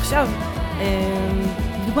שאנחנו שומעים עכשיו.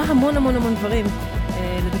 בדוגמה המון המון המון דברים.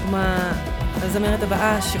 לדוגמה, הזמרת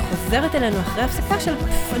הבאה שחוזרת אלינו אחרי הפסקה של,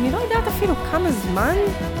 אני לא יודעת אפילו כמה זמן,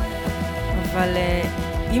 אבל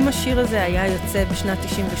אם השיר הזה היה יוצא בשנת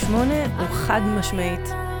 98, הוא חד משמעית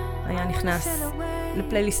היה נכנס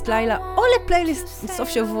לפלייליסט לילה, או לפלייליסט סוף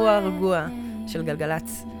שבוע רגוע של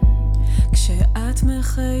גלגלץ. כשאת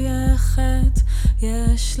מחייכת,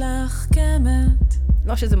 יש לך קמת.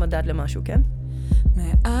 לא שזה מדד למשהו, כן?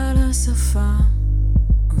 מעל השפה,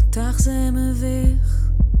 אותך זה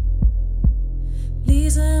מביך. לי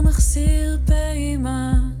זה מחסיר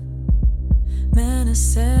פעימה,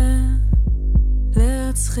 מנסה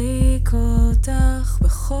להצחיק אותך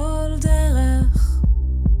בכל דרך,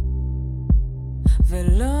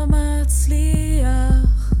 ולא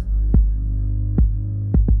מצליח.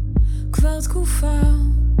 כבר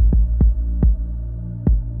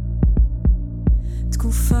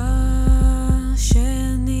תקופה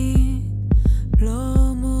שאני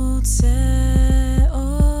לא מוצא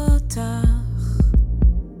אותך.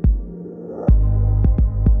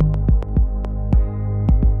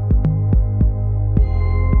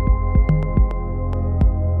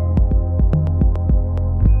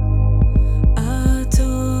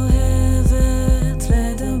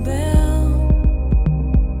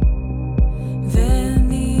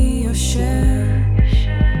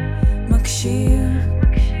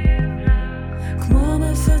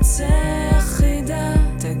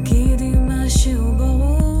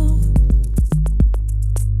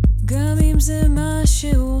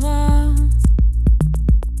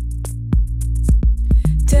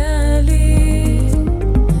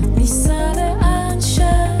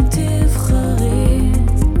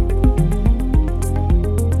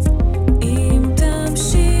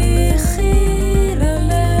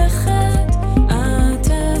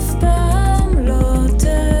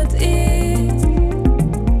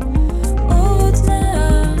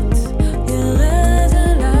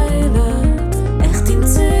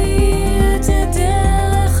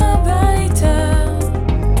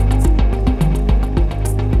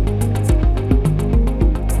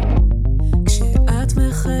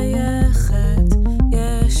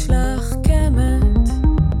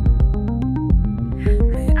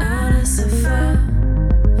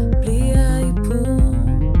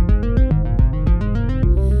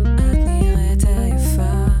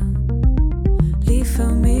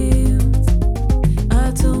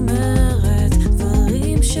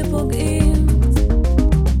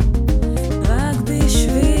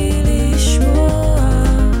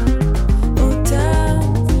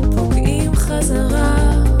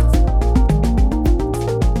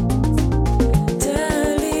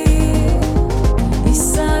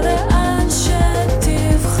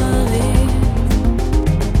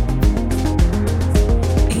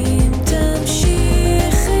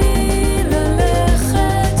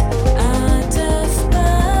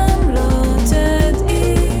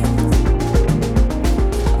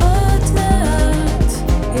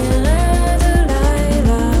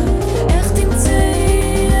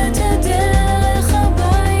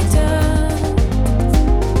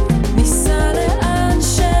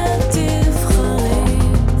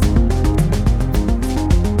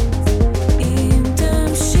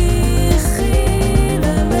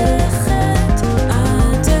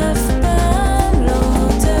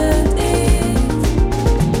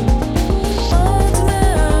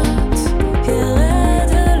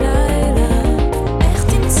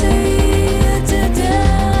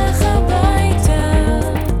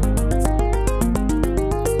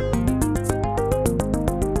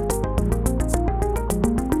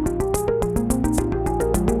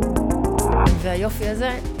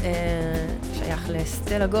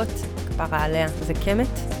 אסתל אגות, כפרה עליה, זה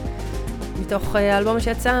קמת, מתוך האלבום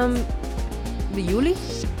שיצא ביולי,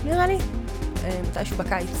 נראה לי, מתישהו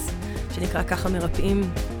בקיץ, שנקרא ככה מרפאים,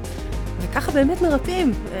 וככה באמת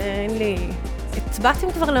מרפאים, אין לי...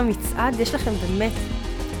 הצבעתם כבר למצעד, יש לכם באמת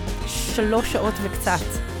 3 שעות וקצת,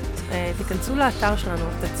 תיכנסו לאתר שלנו,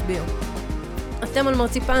 תצביעו. אתם על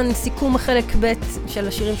מרציפן, סיכום החלק ב' של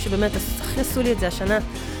השירים שבאמת הכי עשו לי את זה השנה,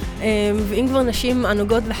 ואם כבר נשים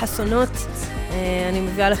ענוגות וחסונות, אני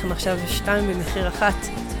מביאה לכם עכשיו 2 במחיר 1,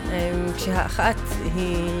 כשהאחת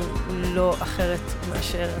היא לא אחרת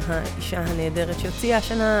מאשר האישה הנהדרת שהוציאה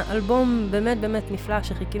השנה אלבום באמת באמת נפלא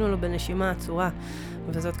שחיכינו לו בנשימה עצורה,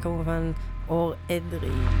 וזאת כמובן אור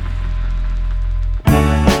אדרי.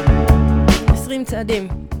 20 צעדים,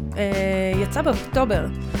 יצא באוקטובר,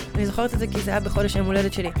 אני זוכרת את זה כי זה היה בחודש היום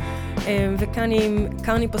הולדת שלי, וכאן עם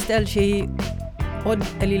קרני פוסטל שהיא עוד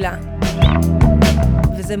אלילה,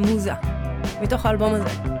 וזה מוזה מתוך האלבום הזה,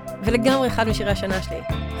 ולגמרי אחד משירי השנה שלי,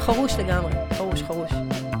 חרוש לגמרי, חרוש,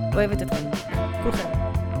 אוהבת אתכם, כולכם,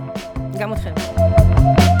 גם אתכם.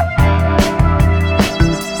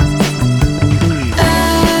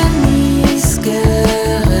 אני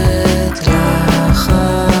סגרת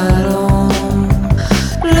לחלום,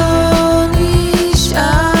 לא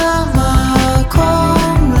נשאר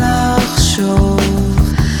מקום לחשוב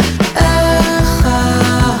איך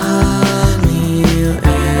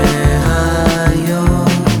נראה היום.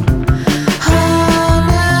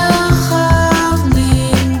 המרחב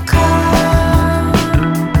נמכר,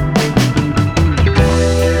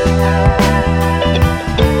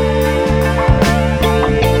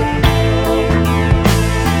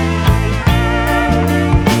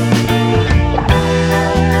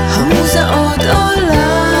 המוזה עוד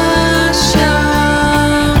עולה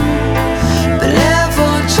שם,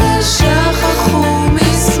 בלבות ששכחו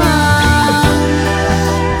מזמן.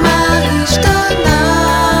 מה השתנה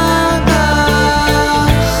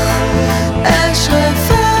בך? אש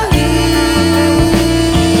רפאים.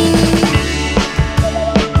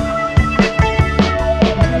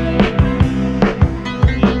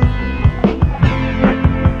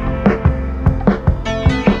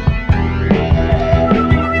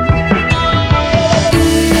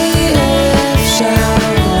 אי אפשר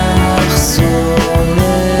לחזור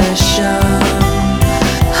לשם,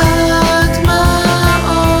 הדמעות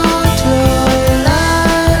לא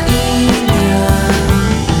לעניין.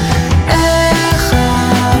 איך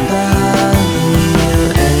הבא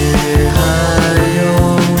נראה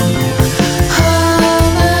היום,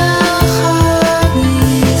 המרחב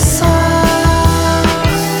נשרף,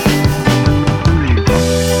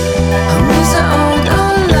 המוזה עוד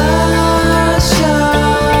עולה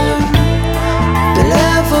שם,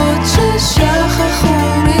 בלבות ששכחו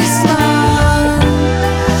מזמן.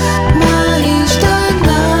 מה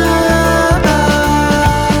השתנה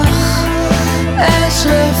בך? אש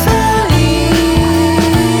רפאים,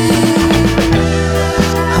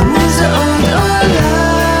 המוזה עוד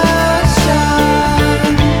עולה שם,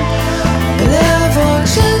 בלבות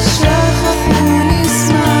ששכחו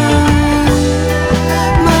מזמן.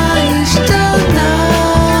 מה השתנה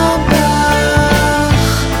בך?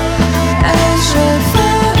 אש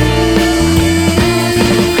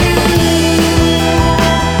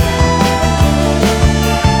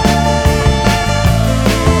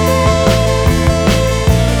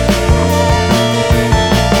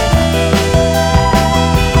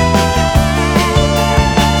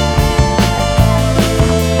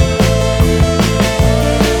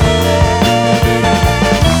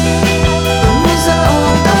המוזה עוד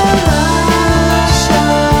עולה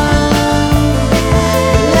שם,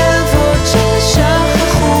 בלבות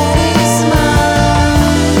ששכחו מזמן.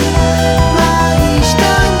 מה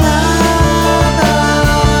השתנה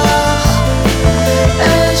בך?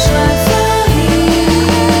 אש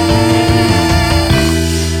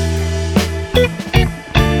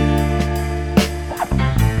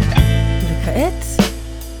וכעת,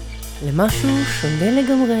 למשהו שונה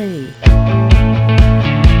לגמרי.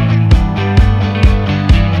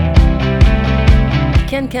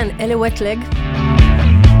 כן, אלה wet leg.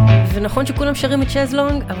 ונכון שכולם שרים את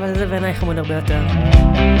צ'זלונג, אבל זה בעיניי חמוד הרבה יותר.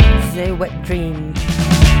 זה wet dream.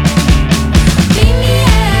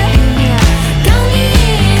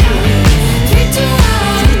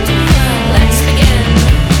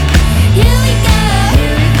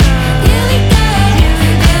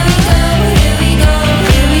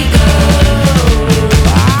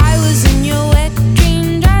 I was in your wet dream,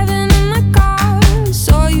 driving in my car.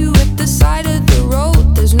 Saw you at the side of the road.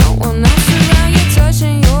 There's no one else around. You're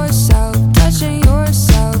touching yourself, touching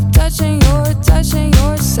yourself, touching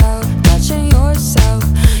yourself, touching yourself.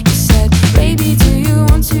 You said, baby, do you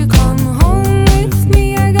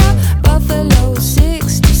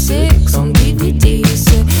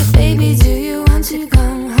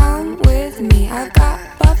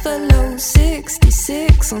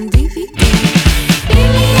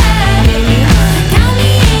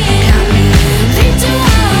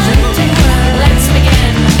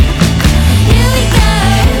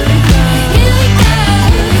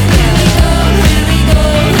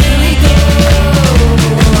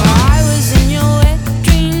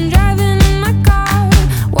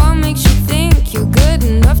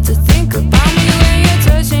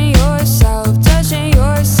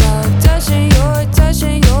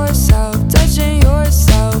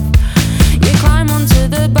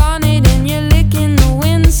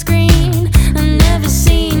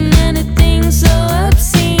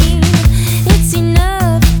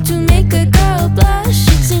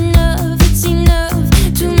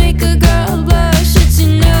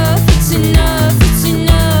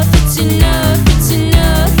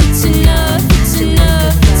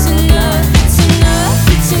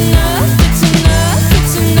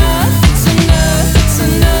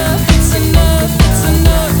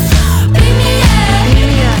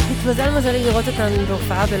כאן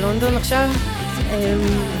בהופעה בלונדון עכשיו,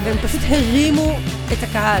 והם פשוט הרימו את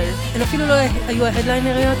הקהל. הן אפילו לא היו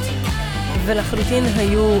ההדליינריות, ולחלוטין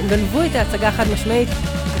גנבו את ההצגה חד משמעית,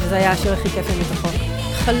 וזה היה השיר הכי כיפי מתוכו.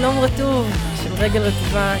 חלום רטוב של רגל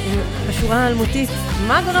רטובה עם השורה האלמותית.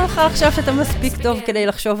 מה גורם לך עכשיו שאתה מספיק טוב כדי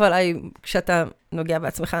לחשוב עליי כשאתה נוגע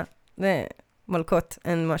בעצמך? זה מלכות,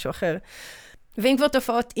 אין משהו אחר. ואם כבר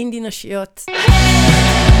תופעות אינדי נשיות,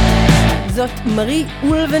 זאת מרי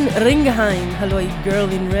אולבן רינגהיים, הלוא היא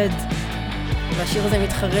Girl in Red. והשיר הזה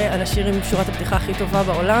מתחרה על השיר עם שורת הפתיחה הכי טובה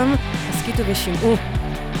בעולם. הסכיתו ושמעו.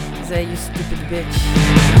 זה You Stupid Bitch.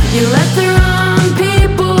 You let the wrong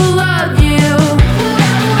people love you,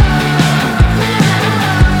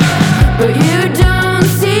 but you don't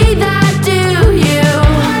see that, do you?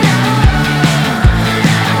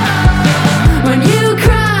 When you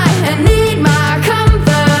cry and need my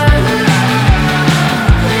comfort,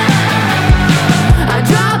 I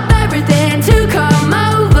drop everything to come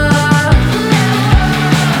over.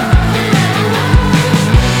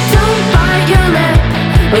 Don't bite your lip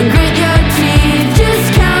and grit your teeth, just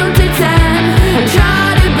count to 10 and try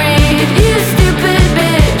to breathe. You stupid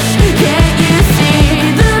bitch, can't you see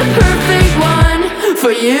the perfect one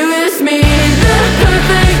for you is me? The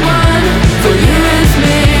perfect one for you is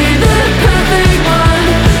me. The perfect one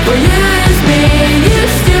for you is me. You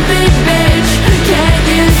stupid bitch, can't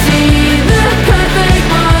you see the perfect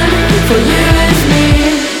one for you is me?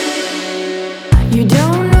 You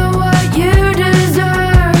don't know what you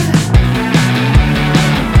deserve,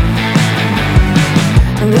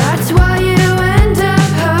 and that's why you end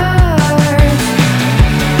up hurt.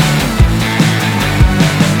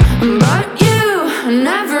 But you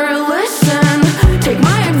never listen. Take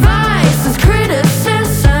my advice as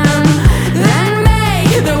criticism, then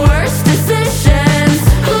make the worst decisions.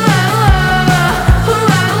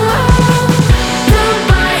 Don't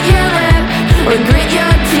bite your lip or grit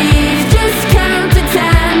your teeth, just count to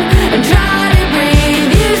 10 and try to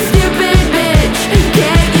breathe. You stupid bitch,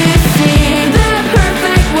 can't you see the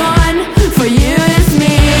perfect one for you is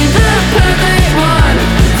me? The perfect one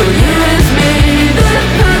for you is me. The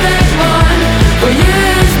perfect one for you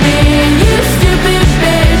is me. You stupid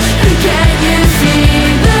bitch, can't you see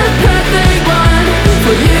the perfect one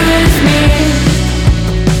for you is me?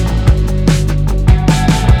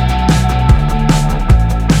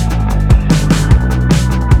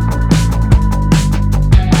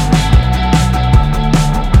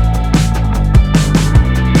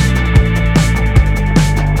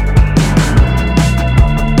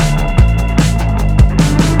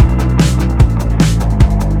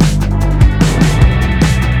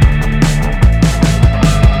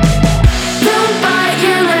 Don't bite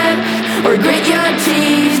your lip or grit your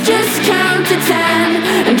teeth, just count to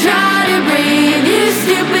 10 and try to breathe. You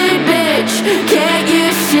stupid bitch, can't you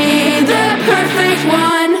see the perfect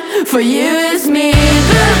one for you is me?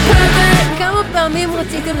 The perfect. כמה פעמים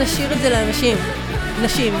רציתם לשיר את זה לאנשים?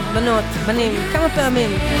 נשים, בנות, בנים, כמה פעמים?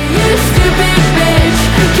 You stupid bitch,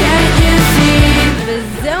 can't you see?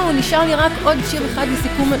 וזהו, נשאר לי רק עוד שיר אחד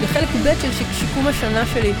לחלק ב' של שיקום השנה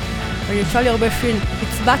שלי. נשאר לי הרבה שיר.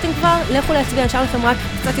 הצבעתם כבר? לכו להצביע, נשאר לכם רק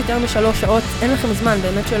קצת יותר מ3 שעות. אין לכם זמן,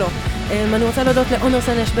 באמת שלא. אני רוצה להודות לעומר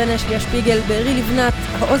סנש, בנש, ליה שפיגל, בארי לבנת,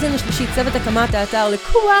 האוזן השלישית, צוות הקמת האתר,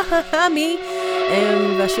 לקוואהמי.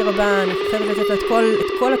 והשיר הבא, אני חייבת לתת לו את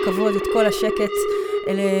כל הכבוד, את כל השקט.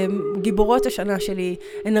 אלה גיבורות השנה שלי,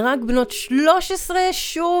 הן רק בנות 13,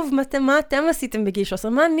 שוב, מה אתם עשיתם בגיל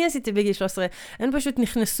 13? מה אני עשיתי בגיל 13? הן פשוט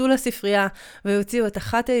נכנסו לספרייה והוציאו את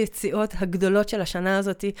אחת היציאות הגדולות של השנה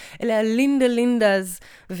הזאת, אלה הלינדה לינדאז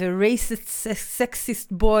ו-racist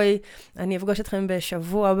sexist boy. אני אפגוש אתכם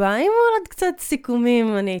בשבוע הבא, עם עוד קצת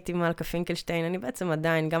סיכומים. אני הייתי מלכה פינקלשטיין, אני בעצם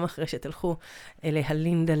עדיין, גם אחרי שתלכו, אלה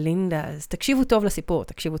הלינדה לינדאז. תקשיבו טוב לסיפור,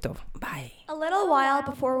 תקשיבו טוב. ביי. A little while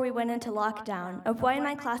before we went into lockdown, a boy in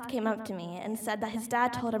my class came up to me and said that his dad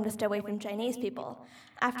told him to stay away from Chinese people.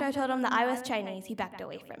 After I told him that I was Chinese, he backed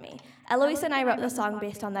away from me. Eloise and I wrote the song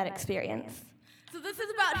based on that experience. So this is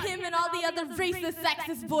about him and all the other racist,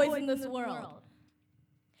 sexist boys in this world.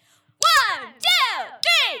 1, 2,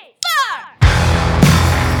 3, 4!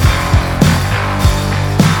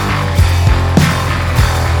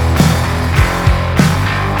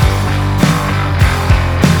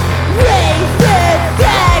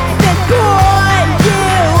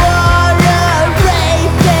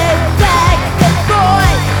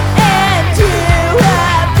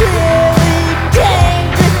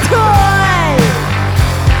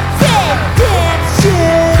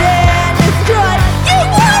 Destroy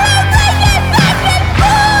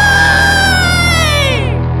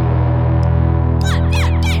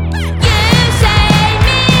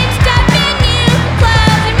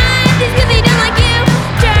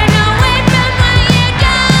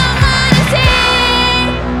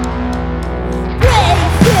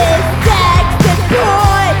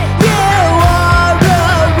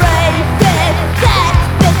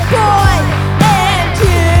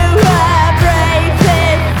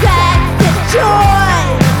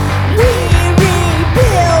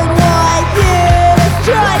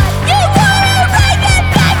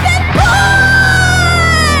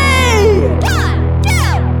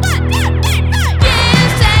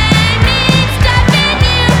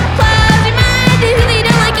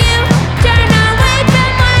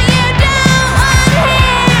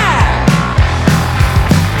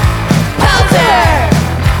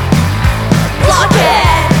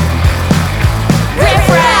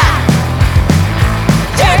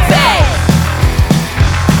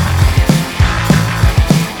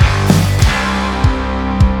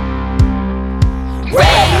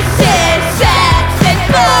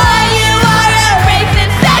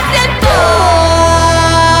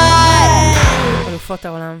אלופות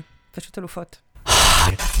העולם. פשוט אלופות.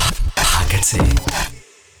 הקצה.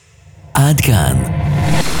 עד כאן.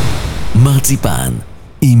 מרציפן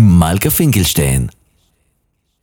עם מלכה פינקלשטיין.